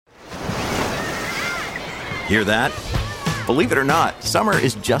Hear that? Believe it or not, summer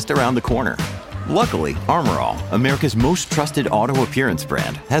is just around the corner. Luckily, Armor All, America's most trusted auto appearance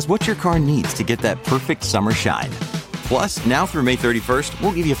brand, has what your car needs to get that perfect summer shine. Plus, now through May 31st,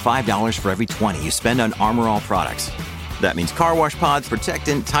 we'll give you $5 for every $20 you spend on Armor All products. That means car wash pods,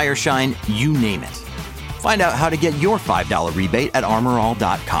 protectant, tire shine, you name it. Find out how to get your $5 rebate at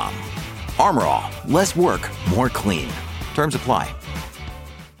armorall.com. Armor All, less work, more clean. Terms apply.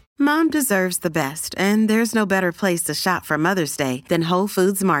 Mom deserves the best, and there's no better place to shop for Mother's Day than Whole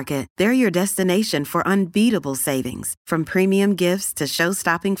Foods Market. They're your destination for unbeatable savings, from premium gifts to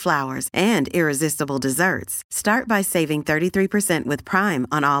show-stopping flowers and irresistible desserts. Start by saving 33% with Prime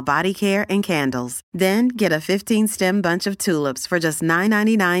on all body care and candles. Then get a 15-stem bunch of tulips for just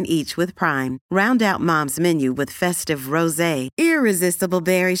 $9.99 each with Prime. Round out Mom's menu with festive rosé, irresistible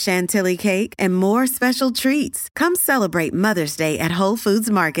berry chantilly cake, and more special treats. Come celebrate Mother's Day at Whole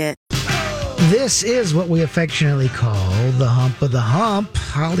Foods Market. This is what we affectionately call the hump of the hump.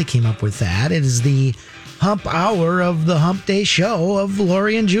 Holly came up with that. It is the hump hour of the Hump Day show of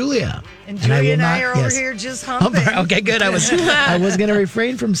Lori and Julia. And Julia and I are over here just humping. Okay, good. I was going to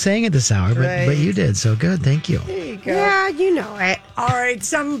refrain from saying it this hour, but you did. So good. Thank you. There you go. Yeah, you know it. All right.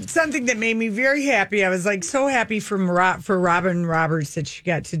 Something that made me very happy. I was like so happy for Robin Roberts that she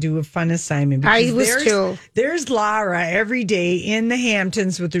got to do a fun assignment. I was too. There's Lara every day in the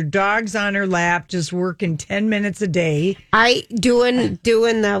Hamptons with her dogs on her lap, just working 10 minutes a day. Doing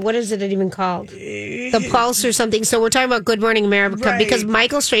the, what is it even called? The Pulse or something. So we're talking about Good Morning America because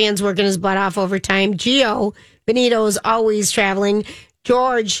Michael Strahan's working his butt off overtime. Gio Benito is always traveling.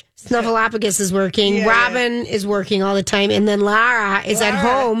 George Snuffleupagus is working. Yeah. Robin is working all the time. And then Lara is at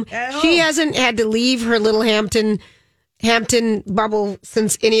home. She hasn't had to leave her little Hampton bubble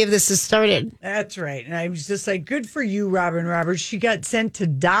since any of this has started. That's right. And I was just like, good for you, Robin Roberts. She got sent to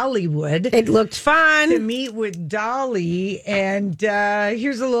Dollywood. It looked fun. To meet with Dolly. And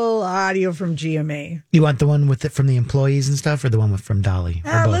here's a little audio from GMA. You want the one from the employees and stuff or the one from Dolly?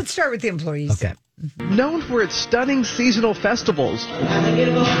 Let's start with the employees. Okay. Known for its stunning seasonal festivals,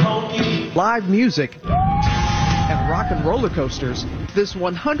 live music, and rock and roller coasters, this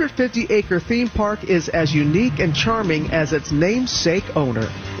 150-acre theme park is as unique and charming as its namesake owner.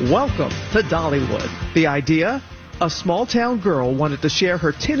 Welcome to Dollywood. The idea? A small-town girl wanted to share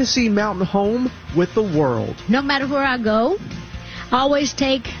her Tennessee mountain home with the world. No matter where I go, I always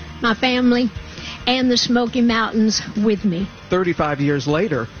take my family and the Smoky Mountains with me. 35 years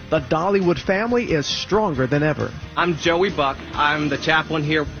later, the Dollywood family is stronger than ever. I'm Joey Buck. I'm the chaplain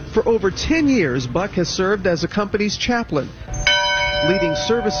here. For over 10 years, Buck has served as the company's chaplain, leading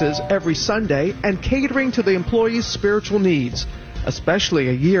services every Sunday and catering to the employees' spiritual needs, especially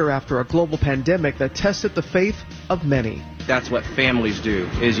a year after a global pandemic that tested the faith of many. That's what families do,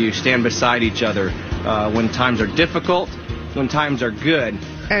 is you stand beside each other when times are difficult, when times are good.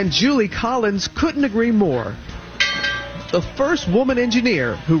 And Julie Collins couldn't agree more. The first woman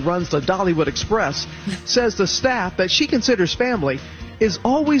engineer who runs the Dollywood Express says the staff that she considers family is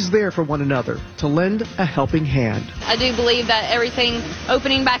always there for one another to lend a helping hand. I do believe that everything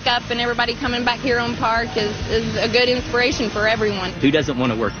opening back up and everybody coming back here on Park is a good inspiration for everyone. Who doesn't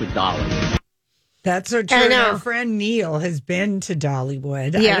want to work with Dolly? That's so true. Our friend Neil has been to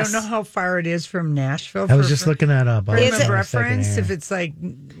Dollywood. Yes. I don't know how far it is from Nashville. I was just looking that up. Frame of reference, if it's like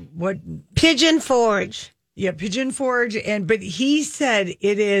what? Pigeon Forge. Yeah, Pigeon Forge. But he said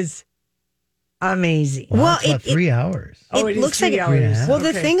it is amazing. Well, it's about 3 hours. It looks like 3 hours. Well,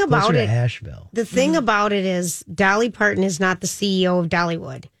 the thing about it, Asheville. The thing about it is Dolly Parton is not the CEO of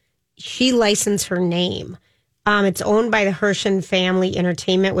Dollywood. She licensed her name. It's owned by the Herschend Family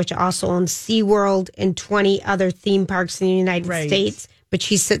Entertainment, which also owns SeaWorld and 20 other theme parks in the United States. But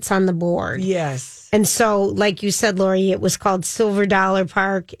she sits on the board. Yes. And so, like you said, Lori, it was called Silver Dollar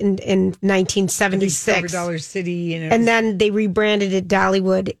Park in 1976. Silver Dollar City. And then they rebranded it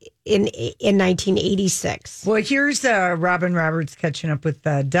Dollywood in 1986. Well, here's Robin Roberts catching up with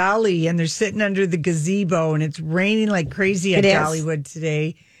Dolly, and they're sitting under the gazebo, and it's raining like crazy at Dollywood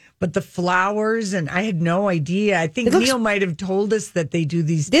today. But the flowers, and I had no idea. I think Neil might have told us that they do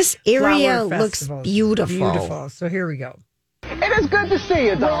these. This area looks beautiful. Beautiful. So here we go. It is good to see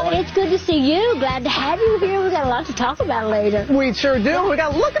you, Dolly. Well, it's good to see you. Glad to have you here. We've got a lot to talk about later. We sure do. We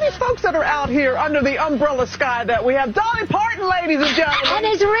got look at these folks that are out here under the umbrella sky that we have. Dolly Parton, ladies and gentlemen. And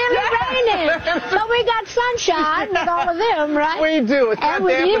it's really raining. But we got sunshine with all of them, right? We do. It's not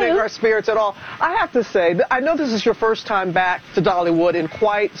dampening our spirits at all. I have to say, I know this is your first time back to Dollywood in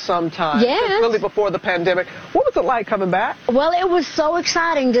quite some time. Yes. Really before the pandemic. What was it like coming back? Well, it was so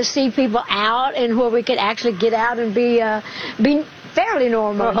exciting to see people out and where we could actually get out and be fairly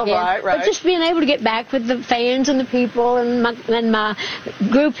normal again. Right. But just being able to get back with the fans and the people and my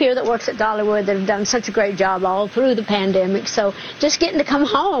group here that works at Dollywood that have done such a great job all through the pandemic. So just getting to come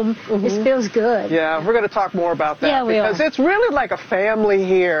home, it feels good. Yeah, we're going to talk more about that. Yeah, because it's really like a family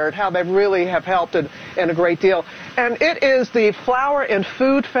here and how they really have helped in a great deal. And it is the Flower and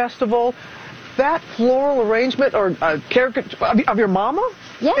Food Festival. That floral arrangement or caricature of your mama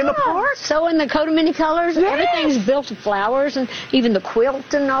in the park? So in the coat of many colors, everything's built of flowers, and even the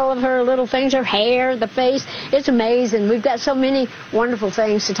quilt and all of her little things, her hair, the face. It's amazing. We've got so many wonderful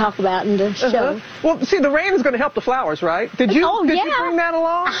things to talk about in the show. Well, see, the rain is going to help the flowers, right? Did you bring that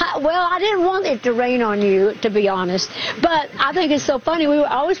along? Well, I didn't want it to rain on you, to be honest. But I think it's so funny. We were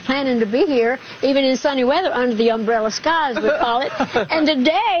always planning to be here, even in sunny weather, under the umbrella skies, we call it. And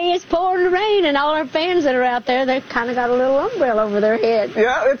today it's pouring rain, and all our fans that are out there, they've kind of got a little umbrella over their head.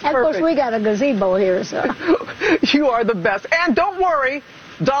 Yeah, it's perfect. And of course, we got a gazebo here, so. You are the best. And don't worry,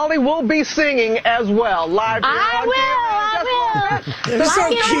 Dolly will be singing as well, live here on I will. They're so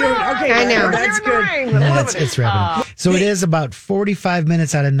cute. Okay, I know. That's good. It's wrapping up. So it is about 45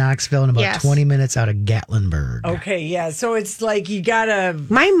 minutes out of Knoxville and about 20 minutes out of Gatlinburg. Okay, yeah. So it's like you gotta.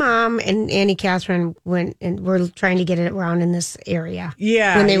 My mom and Annie Catherine went and were trying to get it around in this area.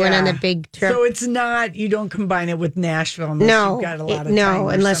 Yeah, when they went on the big trip. So it's not. You don't combine it with Nashville unless you've got a lot of time. No,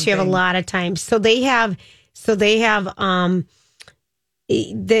 unless you have a lot of time. So they have.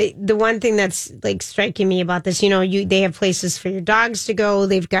 The one thing that's like striking me about this, they have places for your dogs to go.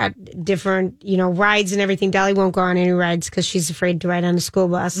 They've got different, rides and everything. Dolly won't go on any rides because she's afraid to ride on a school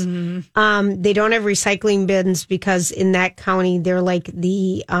bus. Mm-hmm. They don't have recycling bins because in that county, they're like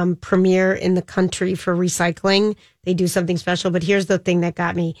the premier in the country for recycling. They do something special. But here's the thing that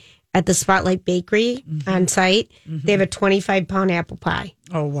got me. At the Spotlight Bakery on site, they have a 25-pound apple pie.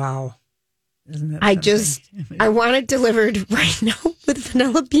 Oh, wow. I want it delivered right now with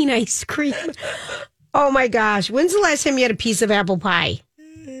vanilla bean ice cream. Oh my gosh. When's the last time you had a piece of apple pie?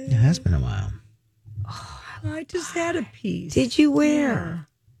 It has been a while. Oh, I just had a piece. Did you where? Yeah.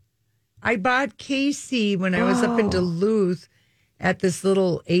 I bought Casey when I was up in Duluth at this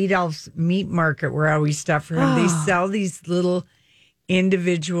little Adolph's meat market where I always stop for him. They sell these little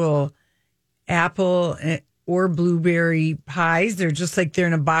individual apple or blueberry pies. They're just like they're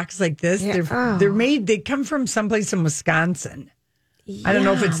in a box like this. Yeah. They're made. They come from someplace in Wisconsin. Yeah. I don't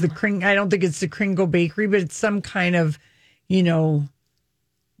know if it's I don't think it's the Kringle Bakery, but it's some kind of, It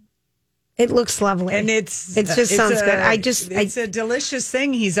looks lovely, and it just sounds good. It's a delicious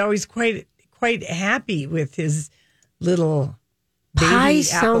thing. He's always quite happy with his little. Pie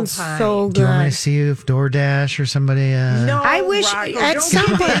sounds so good. Do you want me to see if DoorDash or somebody? No, I wish at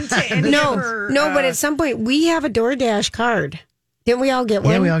some point. But at some point we have a DoorDash card. Didn't we all get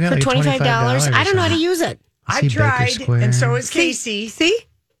one? Yeah, we all got for $25. I don't know how to use it. I tried, and so is Casey. See,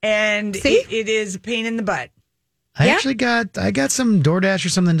 and it is a pain in the butt. I got some DoorDash or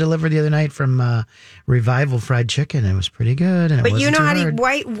something delivered the other night from Revival Fried Chicken. It was pretty good. And but you know how to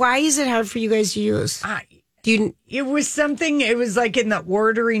why is it hard for you guys to use? It was something, it was like in the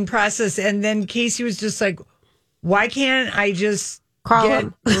ordering process. And then Casey was just like, why can't I just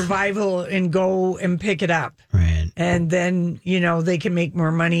get Revival and go and pick it up? Right. And then, they can make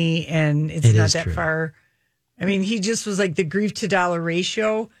more money and it's not that far. I mean, he just was like the grief to dollar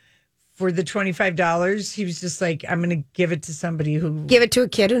ratio for the $25. He was just like, I'm going to give it to somebody who. Give it to a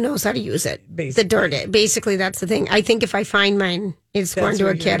kid who knows how to use it. Basically. The DoorDash. Basically, that's the thing. I think if I find mine, it's going to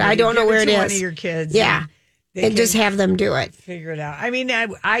a kid. I don't know where it is. One of your kids. Yeah. And just have them do it. Figure it out. I mean,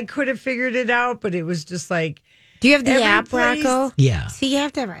 I could have figured it out, but it was just like. Do you have the app, Rocco? Yeah. See, you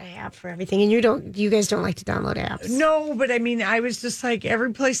have to have an app for everything, and you guys don't like to download apps. No, but I mean, I was just like,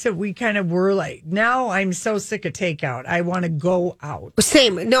 every place that we kind of were like, now I'm so sick of takeout. I want to go out.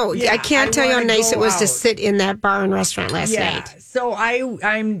 Same. No, I can't tell you how nice it was to sit in that bar and restaurant last night. So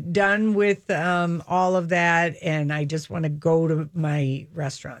I'm done with all of that, and I just want to go to my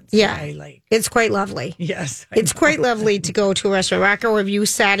restaurants. Yeah. It's quite lovely. Yes. It's quite lovely to go to a restaurant. Rocco, have you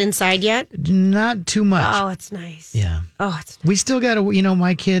sat inside yet? Not too much. Oh, it's nice. Yeah. Oh, it's nice. We still got to,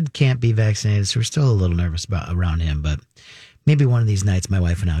 my kid can't be vaccinated, so we're still a little nervous around him, but maybe one of these nights my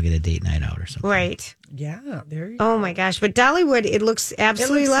wife and I'll get a date night out or something. Right. Yeah, there you go. Oh my gosh. But Dollywood, it looks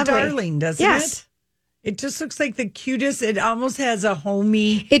absolutely lovely. Darling, doesn't it? It just looks like the cutest. It almost has a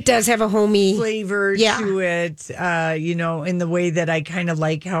homey. It does have a homey flavor to it, in the way that I kind of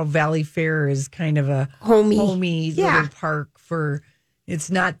like how Valley Fair is kind of a homey little park for. It's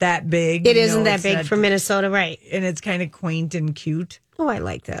not that big. It isn't that big for Minnesota, right? And it's kind of quaint and cute. Oh, I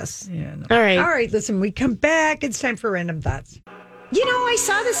like this. Yeah. All right. All right. Listen, we come back. It's time for Random Thoughts. I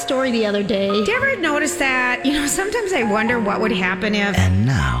saw this story the other day. Did you ever notice that? Sometimes I wonder what would happen if... And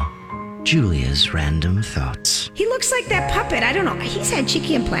now, Julia's random thoughts. He looks like that puppet. I don't know. He's had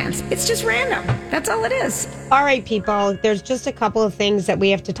cheeky implants. It's just random. That's all it is. All right, people. There's just a couple of things that we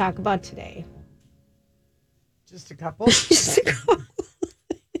have to talk about today. Just a couple? Just a couple.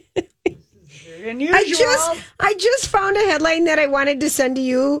 Unusual. I just found a headline that I wanted to send to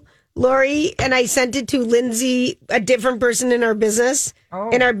you, Lori, and I sent it to Lindsay, a different person in our business,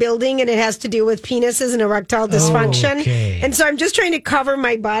 in our building, and it has to do with penises and erectile dysfunction. Okay. And so I'm just trying to cover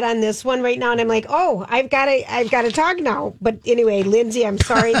my butt on this one right now, and I'm like, I've got to talk now. But anyway, Lindsay, I'm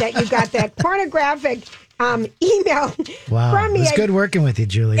sorry that you got that pornographic email from me. It's good working with you,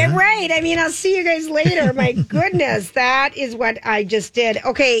 Julia. Right. I mean, I'll see you guys later. My goodness, that is what I just did.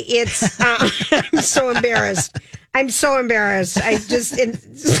 Okay, it's I'm so embarrassed. It's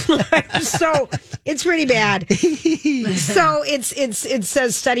pretty bad. So it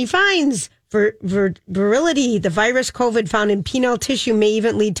says study finds virility. The virus COVID found in penile tissue may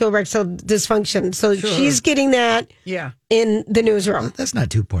even lead to erectile dysfunction. So she's getting that in the newsroom. Well, that's not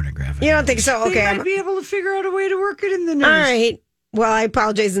too pornographic. You don't think so? Okay. They might be able to figure out a way to work it in the news. All right. Well, I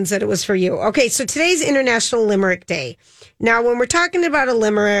apologize and said it was for you. Okay, so today's International Limerick Day. Now, when we're talking about a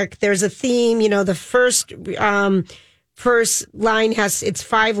limerick, there's a theme. The first line it's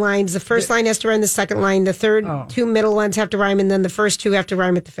 5 lines. The first line has to rhyme the second line. The third 2 middle ones have to rhyme, and then the first 2 have to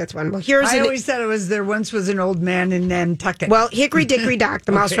rhyme with the fifth one. Well, I always thought it was there once was an old man in Nantucket. Well, hickory dickory dock.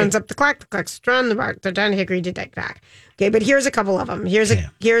 The mouse runs up the clock's drawn the bark. They're done hickory dickory dock. Okay, but here's a couple of them. Here's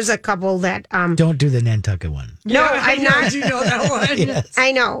a couple that don't do the Nantucket one. No, I'm not. You know that one. Yes.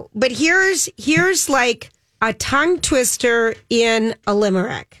 I know, but here's like a tongue twister in a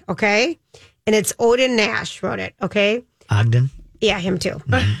limerick. Okay, and it's Odin Nash wrote it. Okay, Ogden. Yeah, him too.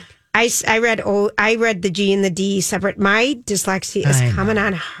 Mm-hmm. I read the G and the D separate. My dyslexia is coming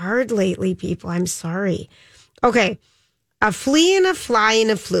on hard lately, people. I'm sorry. Okay, a flea and a fly and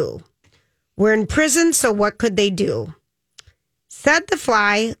a flew. We're in prison, so what could they do? Said the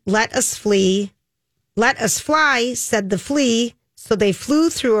fly, let us flee. Let us fly, said the flea. So they flew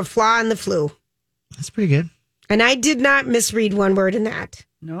through a flaw in the flue. That's pretty good. And I did not misread one word in that.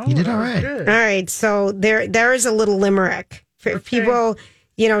 No, you did all right. Good. All right, so there is a little limerick for people.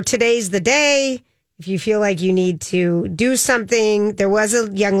 Today's the day. If you feel like you need to do something, there was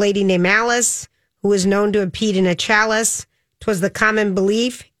a young lady named Alice who was known to have peed in a chalice. 'Twas the common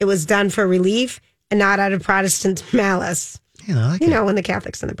belief it was done for relief and not out of Protestant malice. When the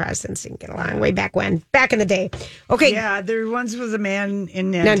Catholics and the Protestants didn't get along way back in the day. Okay. Yeah, there once was a man in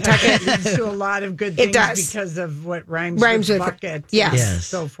Nantucket. It leads to a lot of good things because of what rhymes with bucket. Yes. And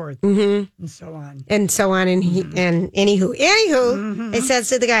so forth. Mm-hmm. And so on. And so on. And anywho, it says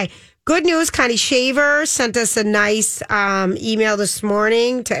to the guy, good news, Connie Shaver sent us a nice email this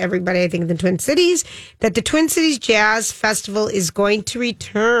morning to everybody, I think, in the Twin Cities, that the Twin Cities Jazz Festival is going to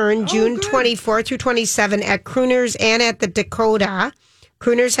return June 24 through 27 at Crooners and at the Dakota.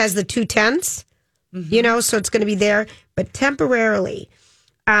 Crooners has the 2 tents, so it's going to be there, but temporarily.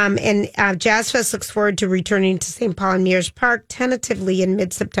 And Jazz Fest looks forward to returning to St. Paul and Mears Park tentatively in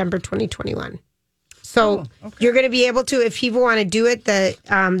mid-September 2021. So you're going to be able to, if people want to do it,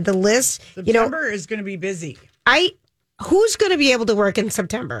 the list. September is going to be busy. Who's going to be able to work in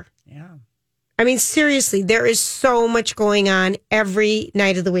September? Yeah. I mean, seriously, there is so much going on every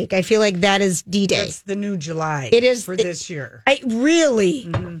night of the week. I feel like that is D-Day. That's the new July. It is for this year. Really?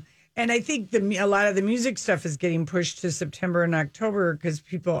 Mm-hmm. And I think a lot of the music stuff is getting pushed to September and October because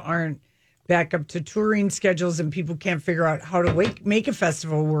people aren't back up to touring schedules and people can't figure out how to make a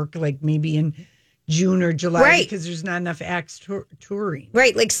festival work like maybe in June or July because there's not enough acts touring.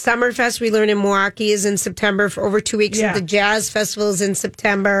 Right, like Summerfest we learned in Milwaukee is in September for over 2 weeks. Yeah. The Jazz Festival is in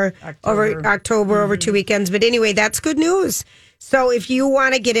September, over October, over 2 weekends. But anyway, that's good news. So if you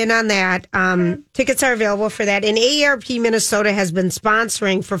want to get in on that, tickets are available for that. And AARP Minnesota has been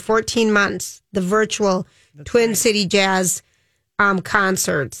sponsoring for 14 months the virtual Twin City Jazz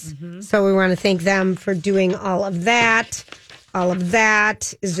concerts. Mm-hmm. So we want to thank them for doing all of that. All of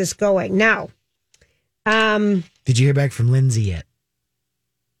that is just going. Now, did you hear back from Lindsay yet?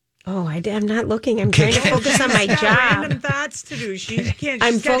 Oh, I'm not looking. I'm trying to focus on my job. Random thoughts to do. She's got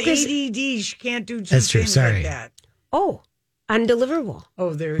ADD. She can't do That's true. things Sorry. like that. Oh, undeliverable.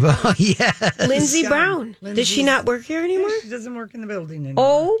 Oh, there. Well, yeah. Lindsay Brown. Does she not work here anymore? She doesn't work in the building anymore.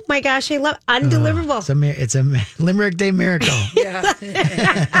 Oh my gosh, I love undeliverable. It's a Limerick Day miracle. Yeah.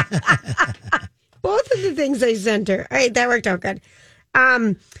 Both of the things I sent her. All right, that worked out good.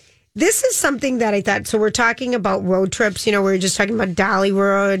 This is something that I thought. So we're talking about road trips. We were just talking about Dolly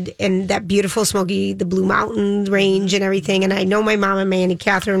Road and that beautiful Smoky, the Blue Mountain range and everything. And I know my mom and my Auntie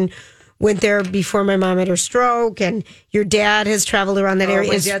Catherine went there before my mom had her stroke, and your dad has traveled around that area.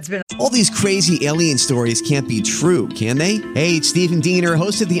 My dad's been. All these crazy alien stories can't be true, can they? Hey, it's Stephen Diener,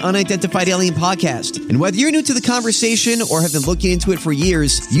 host of the Unidentified Alien Podcast. And whether you're new to the conversation or have been looking into it for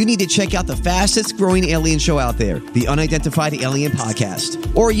years, you need to check out the fastest growing alien show out there, the Unidentified Alien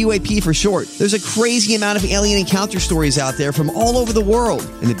Podcast, or UAP for short. There's a crazy amount of alien encounter stories out there from all over the world.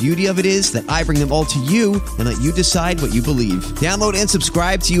 And the beauty of it is that I bring them all to you and let you decide what you believe. Download and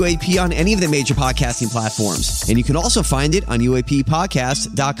subscribe to UAP on any of the major podcasting platforms. And you can also find it on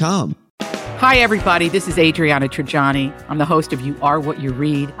UAPpodcast.com. Hi, everybody. This is Adriana Trajani. I'm the host of You Are What You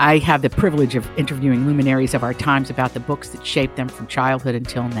Read. I have the privilege of interviewing luminaries of our times about the books that shaped them from childhood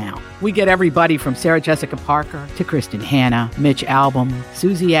until now. We get everybody from Sarah Jessica Parker to Kristen Hanna, Mitch Albom,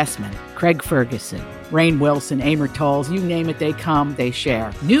 Susie Essman, Craig Ferguson, Rainn Wilson, Amor Tolls, you name it, they come, they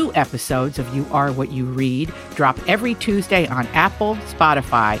share. New episodes of You Are What You Read drop every Tuesday on Apple,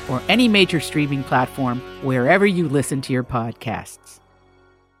 Spotify, or any major streaming platform wherever you listen to your podcasts.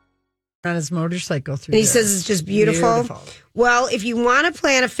 On his motorcycle through and he there. says it's just beautiful. Well, if you want to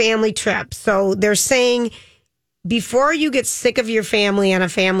plan a family trip, so they're saying before you get sick of your family on a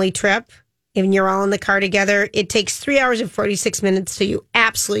family trip and you're all in the car together, it takes 3 hours and 46 minutes till you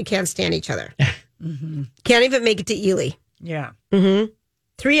absolutely can't stand each other. Can't even make it to Ely. Yeah.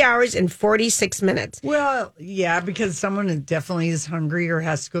 3 hours and 46 minutes. Well, yeah, because someone definitely is hungry or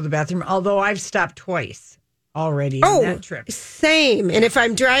has to go to the bathroom, although I've stopped twice already on that trip. Same. And if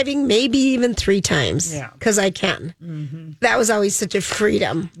I'm driving, maybe even 3 times. Yeah. Because I can. That was always such a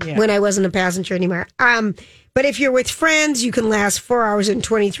freedom when I wasn't a passenger anymore. But if you're with friends, you can last 4 hours and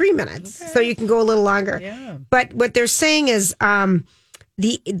 23 minutes. Okay. So you can go a little longer. Yeah. But what they're saying is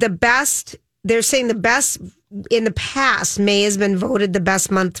the best, they're saying the best in the past, May has been voted the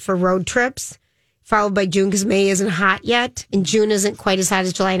best month for road trips, followed by June because May isn't hot yet. And June isn't quite as hot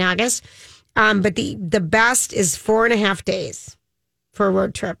as July and August. But the best is 4.5 days for a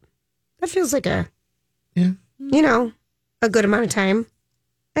road trip. That feels like a good amount of time.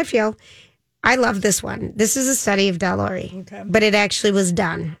 I feel. I love this one. This is a study of Del Laurie, but it actually was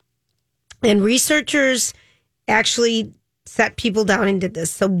done. And researchers actually set people down and did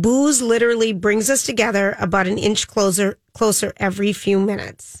this. So booze literally brings us together about an inch closer every few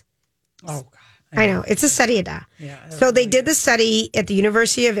minutes. Oh, God. I know. It's a study of that. Yeah, so they did the study at the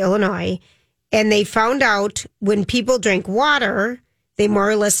University of Illinois, and they found out when people drank water, they more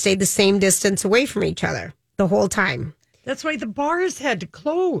or less stayed the same distance away from each other the whole time. That's why the bars had to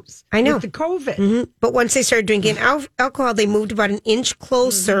close. I know. With the COVID. But once they started drinking alcohol, they moved about an inch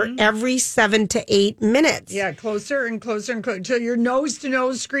closer every 7 to 8 minutes. Yeah, closer and closer and closer until you're nose to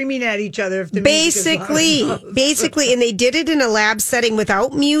nose screaming at each other. If the basically, and they did it in a lab setting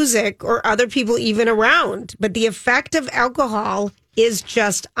without music or other people even around. But the effect of alcohol is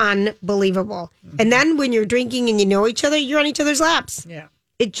just unbelievable. And then when you're drinking and you know each other, you're on each other's laps. Yeah.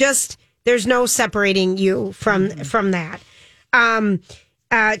 It just... There's no separating you from that.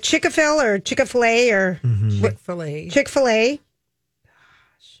 Chick-fil-A or Chick-fil-A or Chick-fil-A. Chick-fil-A.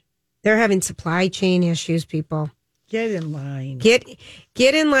 Gosh, they're having supply chain issues. People, get in line. Get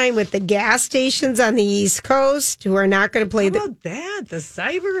in line with the gas stations on the East Coast who are not going to play How about that? The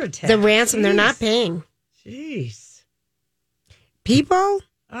cyber attack. The ransom. Jeez. They're not paying. Jeez. People.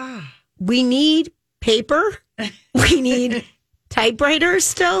 We need paper. We need typewriters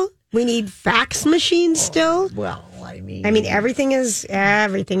still. We need fax machines still. Well, I mean, everything is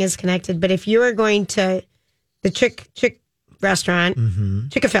connected. But if you are going to the Chick restaurant,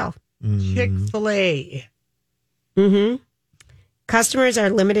 Chick-fil-A, Chick-fil-A, customers are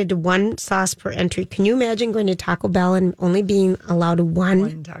limited to 1 sauce per entry. Can you imagine going to Taco Bell and only being allowed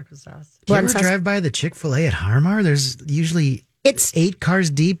one taco sauce? Do you ever drive by the Chick-fil-A at Harmar? There's usually... It's 8 cars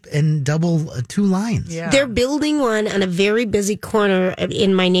deep and double 2 lines. Yeah. They're building one on a very busy corner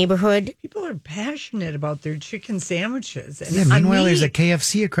in my neighborhood. People are passionate about their chicken sandwiches. And meanwhile, there's a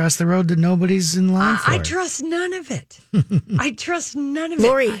KFC across the road that nobody's in line for. I trust none of it.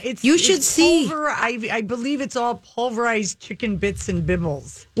 Lori, you should see. I believe it's all pulverized chicken bits and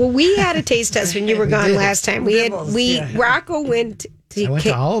bibbles. Well, we had a taste test when you were gone last time. Rocco went... I went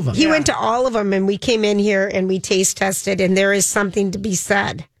to all of them. He went to all of them, and we came in here and we taste tested, and there is something to be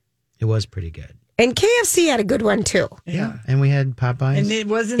said. It was pretty good. And KFC had a good one, too. Yeah. And we had Popeyes. And it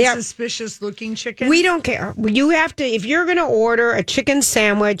wasn't suspicious looking chicken? We don't care. You have to, if you're going to order a chicken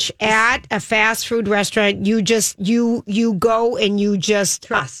sandwich at a fast food restaurant, you go and you just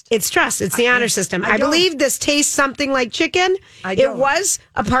trust. It's trust. It's the honor system. I believe this tastes something like chicken. It was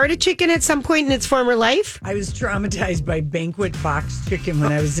a part of chicken at some point in its former life. I was traumatized by banquet box chicken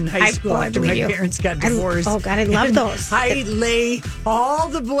when I was in high school after my parents got divorced. Oh, God, I love those. I lay all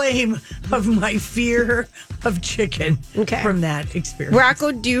the blame of my fear of chicken from that experience.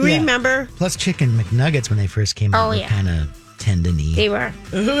 Rocco, do you remember? Plus chicken McNuggets when they first came out were kind of tendony. They were.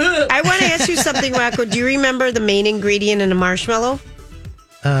 I want to ask you something, Rocco. Do you remember the main ingredient in a marshmallow?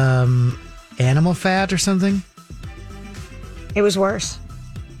 Animal fat or something? It was worse.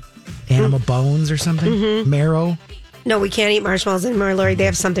 Animal bones or something? Marrow? No, we can't eat marshmallows anymore, Lori. They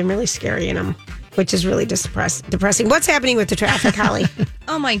have something really scary in them, which is really depressing. What's happening with the traffic, Holly?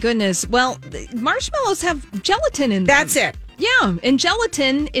 Oh, my goodness. Well, marshmallows have gelatin in them. That's it. Yeah, and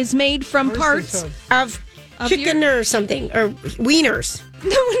gelatin is made from parts of chicken or something, or wieners.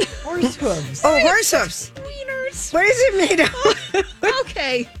 Horse hooves. Oh, horse hooves. Wieners. What is it made of?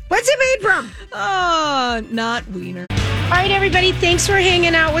 Okay. What's it made from? Not wiener. All right, everybody, thanks for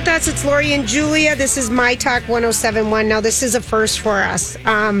hanging out with us. It's Lori and Julia. This is My Talk 107.1. Now, this is a first for us.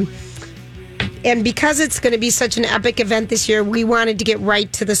 And because it's going to be such an epic event this year, we wanted to get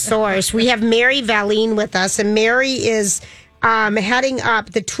right to the source. We have Mary Valine with us, and Mary is heading up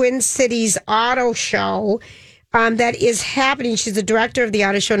the Twin Cities Auto Show that is happening. She's the director of the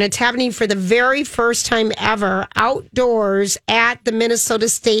auto show, and it's happening for the very first time ever outdoors at the Minnesota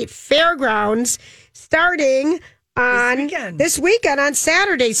State Fairgrounds, starting on this weekend on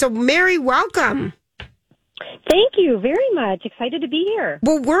Saturday. So, Mary, welcome. Thank you very much. Excited to be here.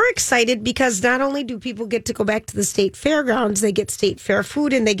 Well, we're excited because not only do people get to go back to the state fairgrounds, they get state fair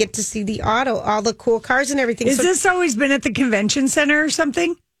food, and they get to see the auto, all the cool cars and everything. Has this always been at the convention center or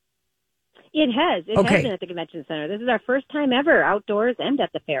something? It has. It has been at the convention center. This is our first time ever outdoors and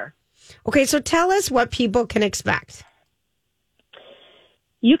at the fair. Okay, so tell us what people can expect.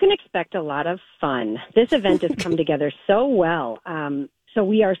 You can expect a lot of fun. This event has come together so well. So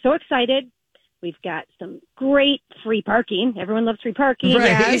we are so excited. We've got some great free parking. Everyone loves free parking. Right.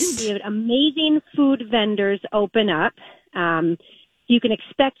 Yes. We have amazing food vendors open up. You can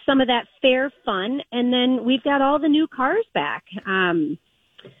expect some of that fair fun. And then we've got all the new cars back.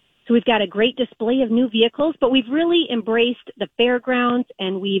 So we've got a great display of new vehicles, but we've really embraced the fairgrounds,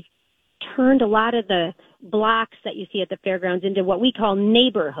 and we've turned a lot of the blocks that you see at the fairgrounds into what we call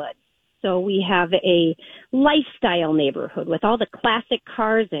neighborhoods. So we have a lifestyle neighborhood with all the classic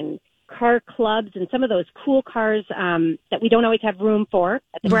cars and car clubs and some of those cool cars that we don't always have room for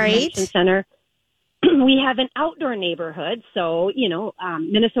at the convention center. We have an outdoor neighborhood. So,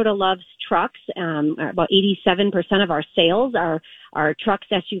 Minnesota loves trucks. About 87% of our sales are trucks,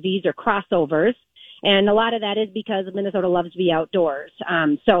 SUVs, or crossovers. And a lot of that is because Minnesota loves to be outdoors.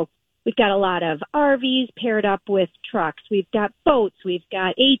 So we've got a lot of RVs paired up with trucks. We've got boats. We've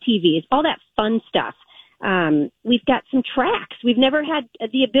got ATVs, all that fun stuff. We've got some tracks. We've never had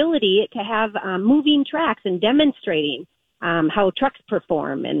the ability to have moving tracks and demonstrating how trucks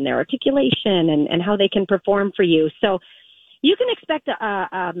perform and their articulation and how they can perform for you. So you can expect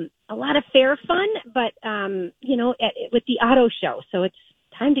a lot of fair fun, but, with the auto show. So it's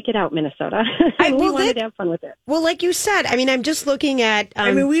time to get out, Minnesota. We wanted to have fun with it. Well, like you said, I'm just looking at...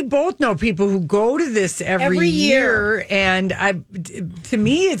 we both know people who go to this every year. And to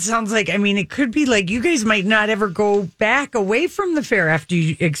me, it sounds like, it could be like you guys might not ever go back away from the fair after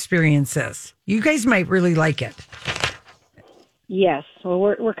you experience this. You guys might really like it. Yes. Well,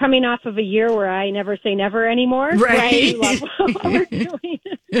 we're coming off of a year where I never say never anymore. Right. So we love what we're doing.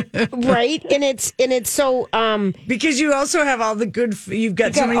 Right. And it's so because you also have all the good. You've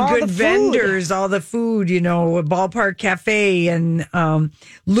got so many good vendors, all the food. Ballpark Cafe and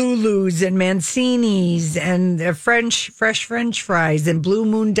Lulu's and Mancini's and fresh French fries and Blue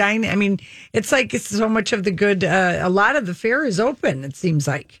Moon Dining. It's like it's so much of the good. A lot of the fair is open. It seems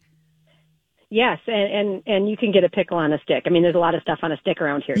like. Yes, and you can get a pickle on a stick. There's a lot of stuff on a stick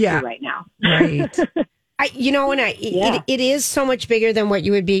around here too right now. Right. It is so much bigger than what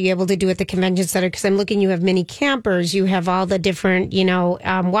you would be able to do at the convention center, because I'm looking, you have mini campers, you have all the different,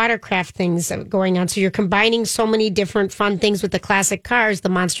 watercraft things going on. So you're combining so many different fun things with the classic cars, the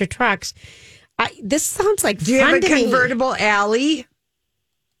monster trucks. This sounds like fun to me. Do you have a convertible alley?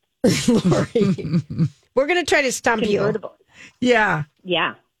 Lori, we're going to try to stump you. Yeah.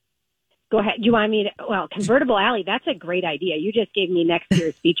 Yeah. Go ahead. You want me to? Well, Convertible Alley, that's a great idea. You just gave me next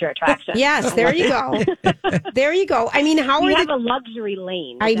year's feature attraction. Yes, there you go. There you go. I mean, how we are have a luxury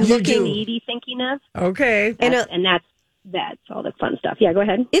lane. I'm looking. Edie thinking of. Okay. And that's all the fun stuff. Yeah, go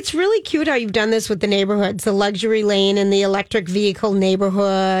ahead. It's really cute how you've done this with the neighborhoods, the luxury lane and the electric vehicle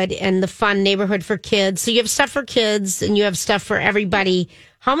neighborhood and the fun neighborhood for kids. So you have stuff for kids and you have stuff for everybody.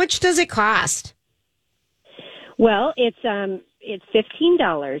 How much does it cost? Well, it's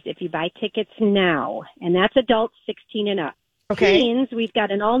 $15 if you buy tickets now, and that's adults 16 and up. Okay. Teens, we've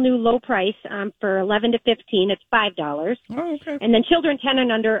got an all-new low price for 11 to 15. It's $5. Oh, okay. And then children 10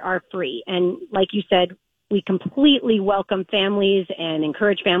 and under are free. And like you said, we completely welcome families and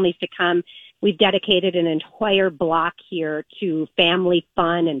encourage families to come. We've dedicated an entire block here to family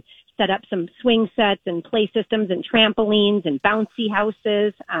fun and set up some swing sets and play systems and trampolines and bouncy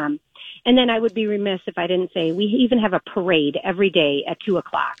houses. And then I would be remiss if I didn't say we even have a parade every day at 2:00.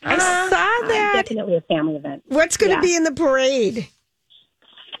 I saw that. Definitely a family event. What's going to be in the parade?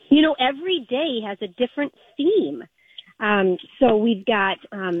 You know, every day has a different theme. So we've got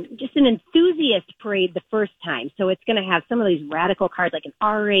just an enthusiast parade the first time. So it's going to have some of these radical cars like an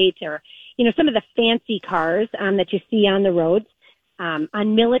R8 or, you know, some of the fancy cars that you see on the roads.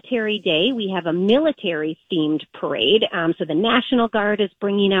 On Military Day, we have a military-themed parade. So the National Guard is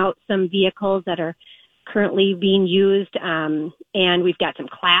bringing out some vehicles that are currently being used, and we've got some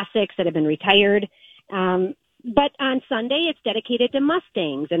classics that have been retired. But on Sunday, it's dedicated to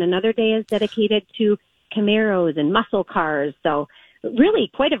Mustangs, and another day is dedicated to Camaros and muscle cars. So really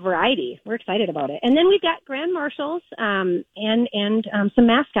quite a variety. We're excited about it. And then we've got grand marshals and some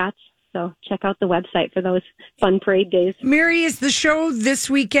mascots. So check out the website for those fun parade days. Mary, is the show this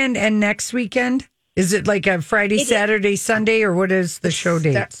weekend and next weekend? Is it like a Friday, Saturday, Sunday, or what is the show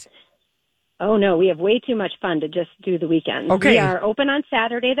dates? Oh, no, we have way too much fun to just do the weekend. Okay. We are open on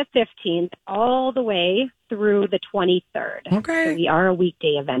Saturday the 15th all the way through the 23rd. Okay. So we are a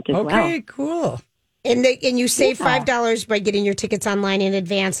weekday event as well. Okay, cool. And you save $5 by getting your tickets online in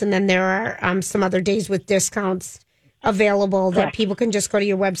advance, and then there are some other days with discounts available that people can just go to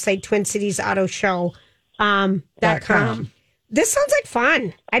your website, TwinCitiesAutoShow.com. This sounds like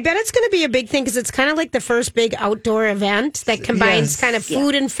fun. I bet it's going to be a big thing because it's kind of like the first big outdoor event that combines kind of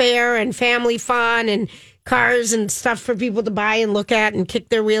food and fare and family fun and cars and stuff for people to buy and look at and kick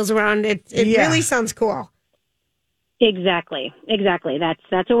their wheels around. It really sounds cool. Exactly. That's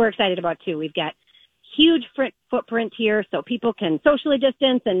what we're excited about too. We've got huge footprint here so people can socially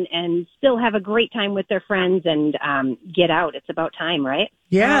distance and still have a great time with their friends and get out. It's about time, right?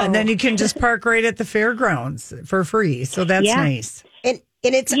 Yeah, and then you can just park right at the fairgrounds for free. So that's nice. And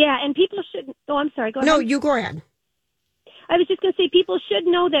it's and people should. Oh, I'm sorry. Go ahead. No, you go ahead. I was just going to say people should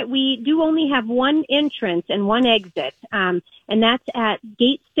know that we do only have one entrance and one exit, and that's at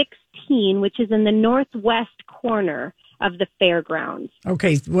Gate 16, which is in the northwest corner of the fairgrounds.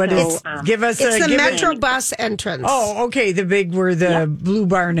 Okay, give us it's the Metro bus entrance. Oh, okay, the big where the Blue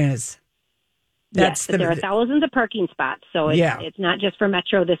Barn is. Yes, but there are thousands of parking spots, so it's not just for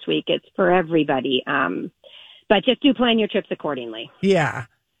Metro this week; it's for everybody. But just do plan your trips accordingly. Yeah,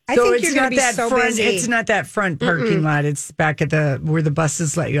 I think you're going to be so busy. It's not that front parking lot; it's back at where the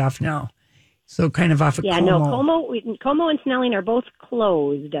buses let you off now. So kind of off of Como. No, Como and Snelling are both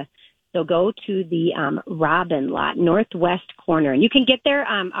closed. So go to the Robin lot, northwest corner. And you can get there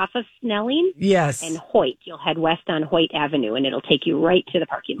off of Snelling and Hoyt. You'll head west on Hoyt Avenue, and it'll take you right to the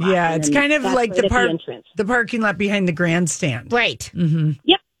parking lot. Yeah, it's kind of like the parking lot behind the grandstand. Right. Mm-hmm.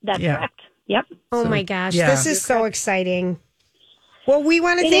 Yep, that's correct. Yep. Oh, my gosh. Yeah. This is so exciting. Well, we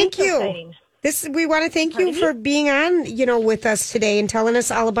want to thank you. We want to thank you for being on, with us today and telling us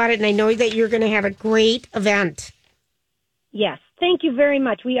all about it. And I know that you're going to have a great event. Yes. Thank you very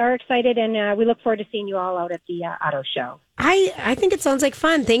much. We are excited, and we look forward to seeing you all out at the auto show. I think it sounds like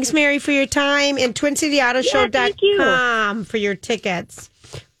fun. Tens, Mary, for your time, and TwinCityAutoShow.com for your tickets.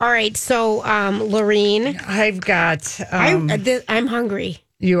 All right, so, Lorene. I've got... I'm hungry.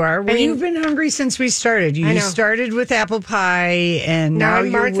 You are? Well, you've been hungry since we started. You started with apple pie, and now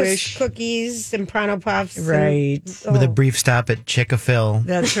you wish... cookies and Pronto Puffs. Right. With a brief stop at Chick-fil-A.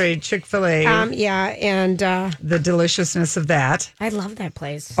 That's right, Chick-fil-A. And... the deliciousness of that. I love that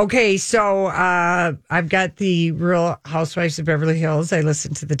place. Okay, so I've got the Real Housewives of Beverly Hills. I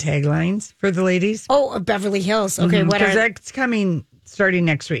listened to the taglines for the ladies. Oh, Beverly Hills. Okay, because that's coming starting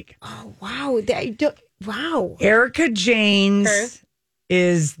next week. Oh, wow. Wow. Erica Jane's...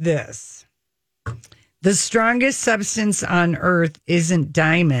 is this. The strongest substance on earth isn't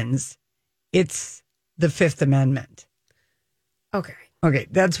diamonds. It's the Fifth Amendment. Okay. Okay,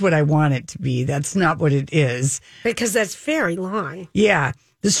 that's what I want it to be. That's not what it is. Because that's very long. Yeah.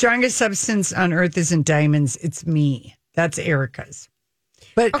 The strongest substance on earth isn't diamonds, it's me. That's Erica's.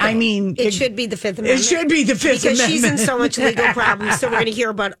 But okay. I mean, it should be the Fifth Amendment. It should be the Fifth Amendment. Because Amendment. she's in so much legal problems. So we're going to hear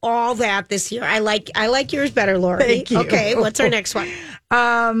about all that this year. I like yours better, Lori. Thank you. Okay, what's our next one?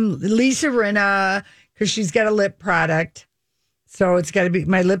 Lisa Rinna, because she's got a lip product. So it's got to be,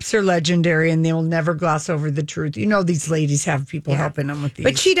 my lips are legendary and they will never gloss over the truth. You know, these ladies have people helping them with these.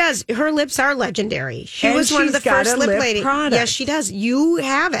 But she does. Her lips are legendary. She and was one of the first lip ladies. Product. Yes, she does. You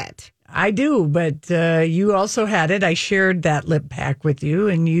have it. I do, but you also had it. I shared that lip pack with you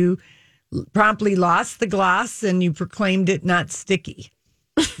and you promptly lost the gloss and you proclaimed it not sticky.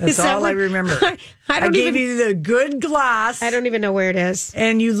 That's all I remember. I gave you the good gloss. I don't even know where it is.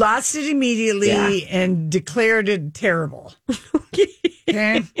 And you lost it immediately and declared it terrible.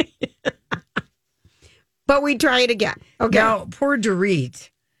 Okay. But we try it again. Okay. Now, poor Dorit.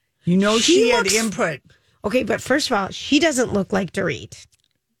 You know she had input. Okay, but first of all, she doesn't look like Dorit.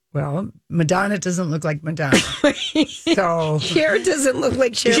 Well, Madonna doesn't look like Madonna. So Cher doesn't look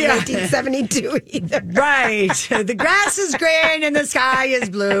like Cher in 1972 either. Right. The grass is green and the sky is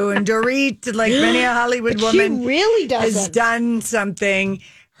blue. And Dorit, like many a Hollywood woman, she really has done something.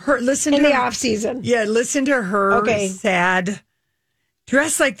 Listen in to the her, off season. Yeah, listen to her sad.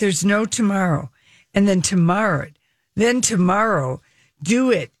 Dress like there's no tomorrow. And then tomorrow,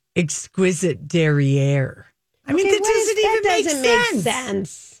 do it exquisite derriere. I mean, that doesn't even make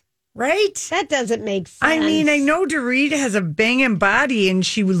sense. Right? That doesn't make sense. I mean, I know Dorit has a banging body and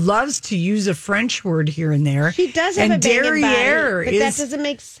she loves to use a French word here and there. She does have a banging body, but that doesn't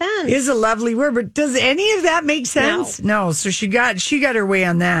make sense. Is a lovely word, but does any of that make sense? No. So she got her way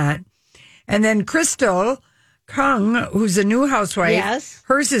on that. And then Crystal Kung, who's a new housewife. Yes.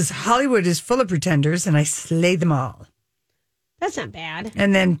 Hers is Hollywood is full of pretenders and I slay them all. That's not bad.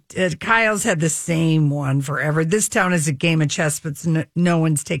 And then Kyle's had the same one forever. This town is a game of chess, but no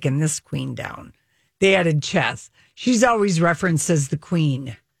one's taken this queen down. They added chess. She's always referenced as the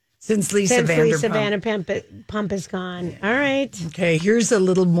queen since Lisa Vanderpump is gone. All right. Okay, here's a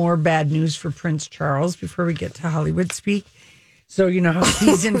little more bad news for Prince Charles before we get to Hollywood speak. So, you know how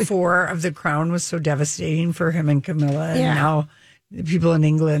season 4 of The Crown was so devastating for him and Camilla. And now the people in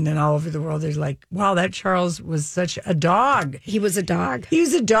England and all over the world are like, wow, that Charles was such a dog. He was a dog. He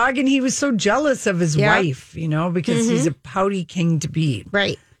was a dog and he was so jealous of his wife, you know, because he's a pouty king to be.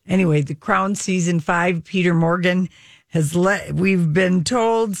 Right. Anyway, The Crown season 5, Peter Morgan has we've been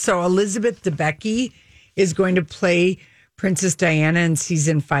told. So Elizabeth Debicki is going to play Princess Diana in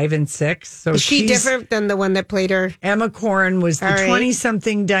season 5 and 6. So is she different than the one that played her? Emma Corrin was the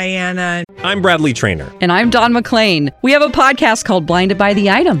 20-something Diana. I'm Bradley Trainer. And I'm Don McClain. We have a podcast called Blinded by the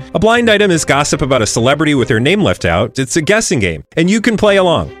Item. A blind item is gossip about a celebrity with their name left out. It's a guessing game, and you can play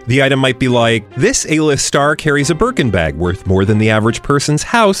along. The item might be like, this A-list star carries a Birkin bag worth more than the average person's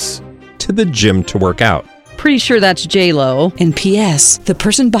house to the gym to work out. Pretty sure that's J-Lo. And P.S. the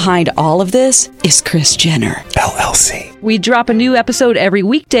person behind all of this is Kris Jenner, LLC. We drop a new episode every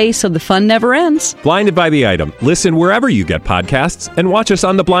weekday so the fun never ends. Blinded by the Item. Listen wherever you get podcasts and watch us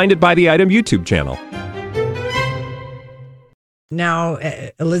on the Blinded by the Item YouTube channel. Now,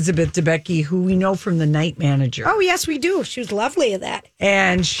 Elizabeth Debicki, who we know from The Night Manager. Oh, yes, we do. She was lovely at that.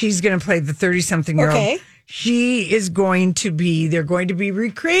 And she's going to play the 30-something-year-old. Okay. They're going to be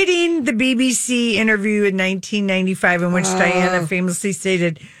recreating the BBC interview in 1995 in which Diana famously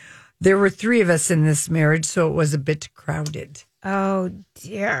stated, there were 3 of us in this marriage, so it was a bit crowded. Oh,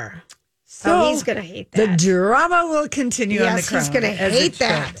 dear. So he's going to hate that. The drama will continue on The Crown. Yes, he's going to hate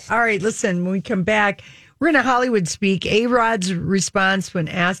that. All right, listen, when we come back, we're going to Hollywood speak. A-Rod's response when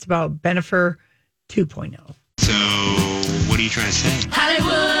asked about Bennifer 2.0. So, what are you trying to say?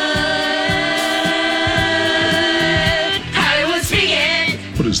 Hollywood speaking.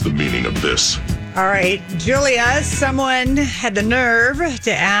 What is the meaning of this? All right, Julia, someone had the nerve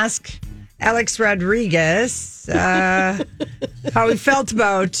to ask Alex Rodriguez how he felt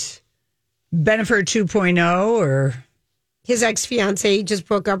about Bennifer 2.0 or... His ex-fiancée just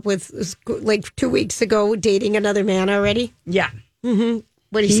broke up with, like, 2 weeks ago, dating another man already? Yeah. Mm-hmm.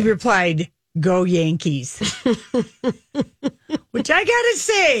 What he replied, go Yankees. Which I got to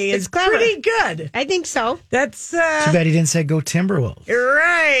say is pretty good. I think so. That's... Too bad he didn't say go Timberwolves.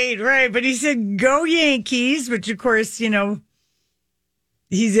 Right. But he said go Yankees, which, of course, you know,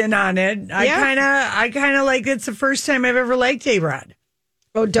 he's in on it. Yeah. I kind of like it's the first time I've ever liked A-Rod.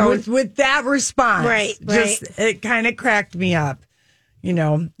 Oh, don't. With that response. Right. It kind of cracked me up. You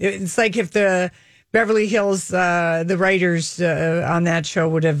know, it's like if the Beverly Hills, the writers on that show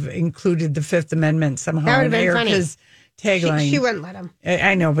would have included the Fifth Amendment somehow. That would have been funny. Because tagline. She wouldn't let him.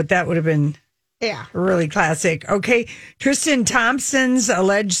 I know, but that would have been really classic. Okay, Tristan Thompson's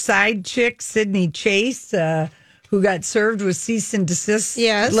alleged side chick, Sydney Chase, who got served with cease and desist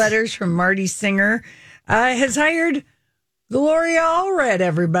letters from Marty Singer, has hired Gloria Allred,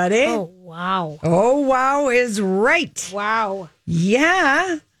 everybody. Oh, wow. Oh, wow is right. Wow.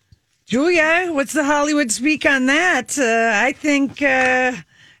 Yeah. Julia, what's the Hollywood speak on that? I think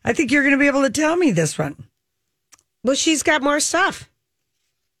you're going to be able to tell me this one. Well, she's got more stuff.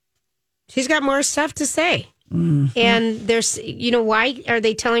 She's got more stuff to say. Mm-hmm. And there's, why are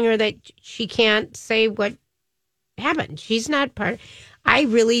they telling her that she can't say what happened? She's not part. I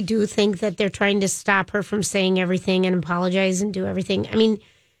really do think that they're trying to stop her from saying everything and apologize and do everything. I mean,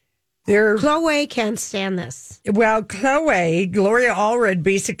 Chloe can't stand this. Well, Gloria Allred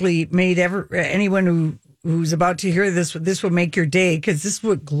basically made anyone who's about to hear this will make your day, because this is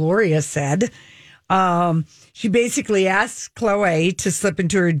what Gloria said. She basically asked Chloe to slip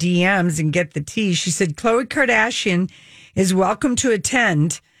into her DMs and get the tea. She said, Khloe Kardashian is welcome to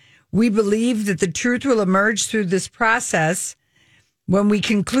attend. We believe that the truth will emerge through this process. When we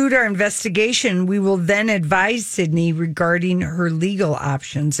conclude our investigation, we will then advise Sydney regarding her legal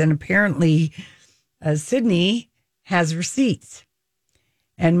options. And apparently, Sydney has receipts.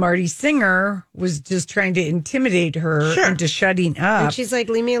 And Marty Singer was just trying to intimidate her into shutting up. And she's like,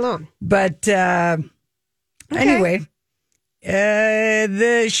 leave me alone. But anyway,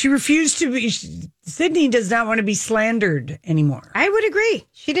 she refused to be. Sydney does not want to be slandered anymore. I would agree.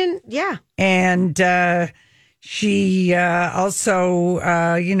 She didn't, And she also,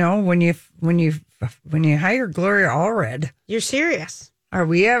 when you hire Gloria Allred, you're serious. Are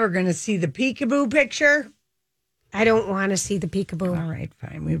we ever going to see the peekaboo picture? I don't want to see the peekaboo. All right,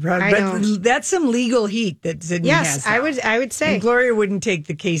 fine. But that's some legal heat that Sydney has. Yes, I would say. And Gloria wouldn't take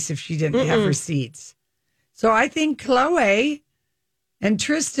the case if she didn't have receipts. So I think Chloe and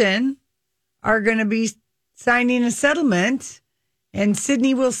Tristan are going to be signing a settlement, and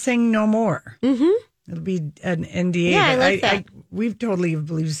Sydney will sing no more. Mm-hmm. It'll be an NDA. Yeah, I like that. We've totally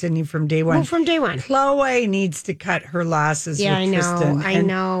believed Sydney from day one. Well, from day one. Chloe needs to cut her losses with Tristan. I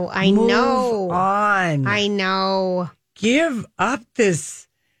know. Move on. I know. Give up this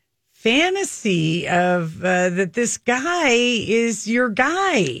fantasy of that this guy is your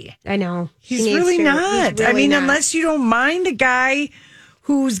guy. I know. He's really not. He's really not. Unless you don't mind a guy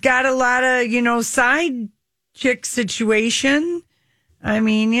who's got a lot of, side chick situation.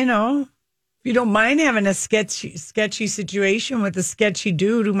 If you don't mind having a sketchy situation with a sketchy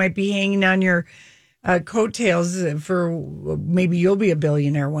dude who might be hanging on your coattails for maybe you'll be a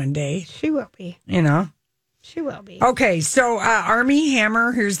billionaire one day. She will be. She will be. Okay, so Armie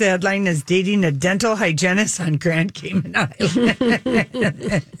Hammer, here's the headline, is dating a dental hygienist on Grand Cayman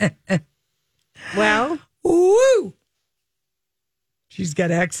Island. Well. Woo! She's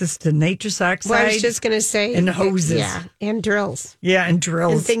got access to nitrous oxide. Well, I was just going to say. And hoses. Yeah, and drills. Yeah, and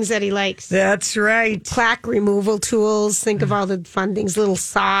drills. And things that he likes. That's right. Plaque removal tools. Think of all the fun things. Little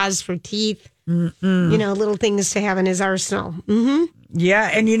saws for teeth. Mm-mm. Little things to have in his arsenal. Mm-hmm. Yeah,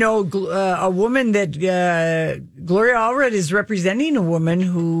 and a woman that Gloria Allred is representing a woman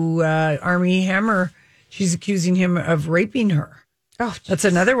who Armie Hammer, she's accusing him of raping her. Oh, geez. That's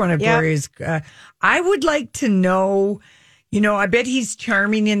another one of Gloria's. I would like to know... I bet he's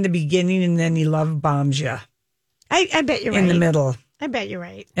charming in the beginning and then he love bombs you. I bet you're right. In the middle. I bet you're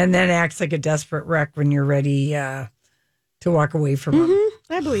right. And then acts like a desperate wreck when you're ready to walk away from him.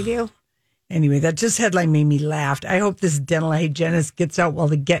 I believe you. Anyway, that just headline made me laugh. I hope this dental hygienist gets out while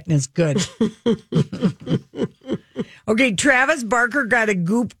the getting is good. Okay, Travis Barker got a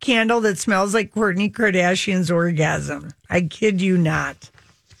Goop candle that smells like Kourtney Kardashian's orgasm. I kid you not.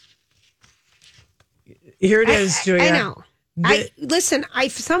 Here it is, Julia. I know. Listen,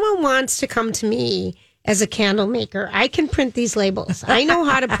 if someone wants to come to me as a candle maker, I can print these labels. I know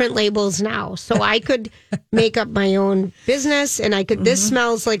how to print labels now. So I could make up my own business and I could, this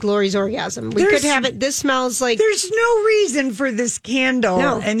smells like Lori's orgasm. We could have it, this smells like. There's no reason for this candle.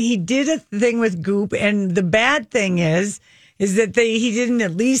 No. And he did a thing with Goop. And the bad thing is that he didn't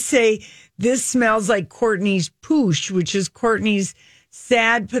at least say, this smells like Kourtney's poosh, which is Kourtney's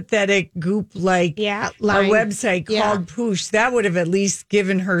sad, pathetic Goop-like a website called Poosh. That would have at least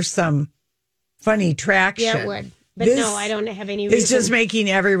given her some funny traction. Yeah, it would. But no, I don't have any reason. It's just making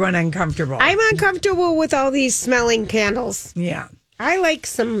everyone uncomfortable. I'm uncomfortable with all these smelling candles. Yeah. I like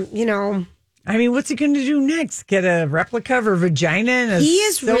some, what's he going to do next? Get a replica of her vagina and he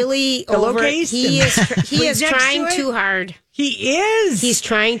is really over. He is trying too hard. He is. He's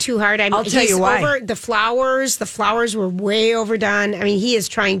trying too hard. I'll tell you why. Over the flowers. The flowers were way overdone. He is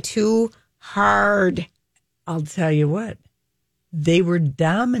trying too hard. I'll tell you what. They were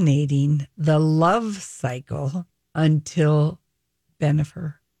dominating the love cycle until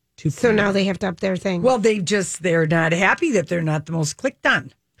Bennifer. So now they have to up their thing. Well, they're not happy that they're not the most clicked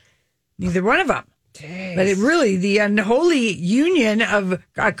on. Neither one of them. Jeez. But the unholy union of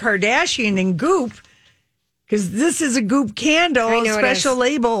a Kardashian and Goop, because this is a Goop candle, special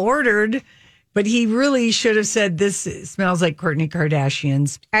label ordered, but he really should have said this smells like Kourtney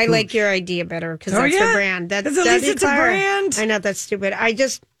Kardashian's. I like your idea better because that's her brand. Because at least it's a brand. I know that's stupid.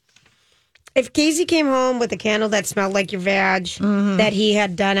 If Casey came home with a candle that smelled like your vag that he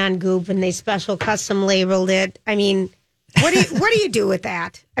had done on Goop and they special custom labeled it, I mean, what do you do with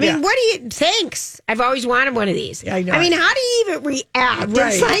that? I mean, thanks. I've always wanted one of these. I know. I mean, how do you even react?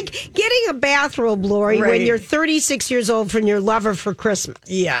 Right. It's like getting a bathrobe, Lori, when you're 36 years old from your lover for Christmas.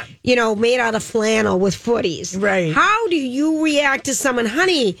 Yeah. Made out of flannel with footies. Right. How do you react to someone,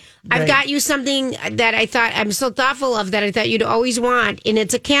 honey, I've got you something that I'm so thoughtful of that I thought you'd always want, and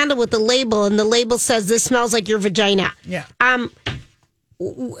it's a candle with a label, and the label says this smells like your vagina. Yeah. How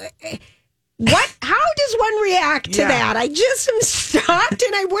does one react to that? I just am shocked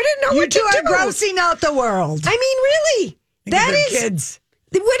and I wouldn't know what to do. You two are grossing out the world. I mean, really? That is kids.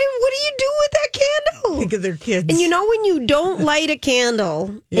 What do you do with that candle? Think of their kids. And when you don't light a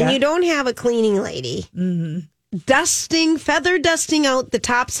candle and you don't have a cleaning lady, feather dusting out the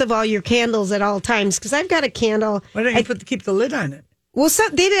tops of all your candles at all times, because I've got a candle. Why don't you keep the lid on it? Well,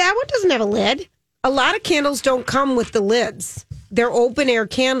 that one doesn't have a lid. A lot of candles don't come with the lids. They're open air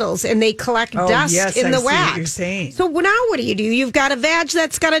candles and they collect dust in the wax. See what you're saying. So now what do? You've got a vag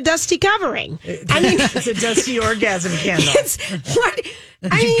that's got a dusty covering. It's a dusty orgasm candle.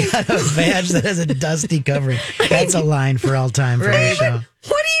 You got a vag that has a dusty covering. That's a line for all time for the show.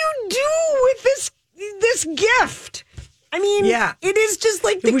 What do you do with this gift? I mean, it is just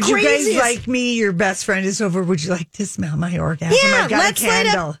like the craziest. Would you guys like me? Your best friend is over. Would you like to smell my orgasm? Yeah, I got a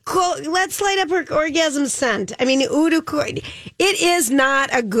candle. Let's light up her orgasm scent. I mean, it is not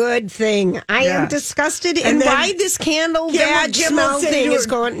a good thing. I am disgusted in why this candle vag smell thing is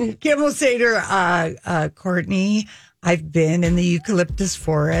going. Kim will say to her, Courtney, I've been in the eucalyptus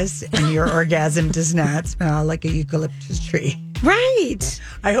forest, and your orgasm does not smell like a eucalyptus tree. Right.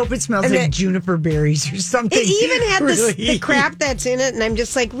 I hope it smells like juniper berries or something. It even had the crap that's in it, and I'm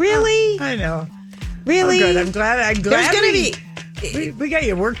just like, really? I know. Really? Oh, good. I'm glad. There's going to be. We got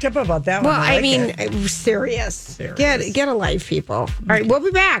you worked up about that one. Well, I mean, serious. Get a life, people. All right, we'll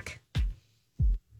be back.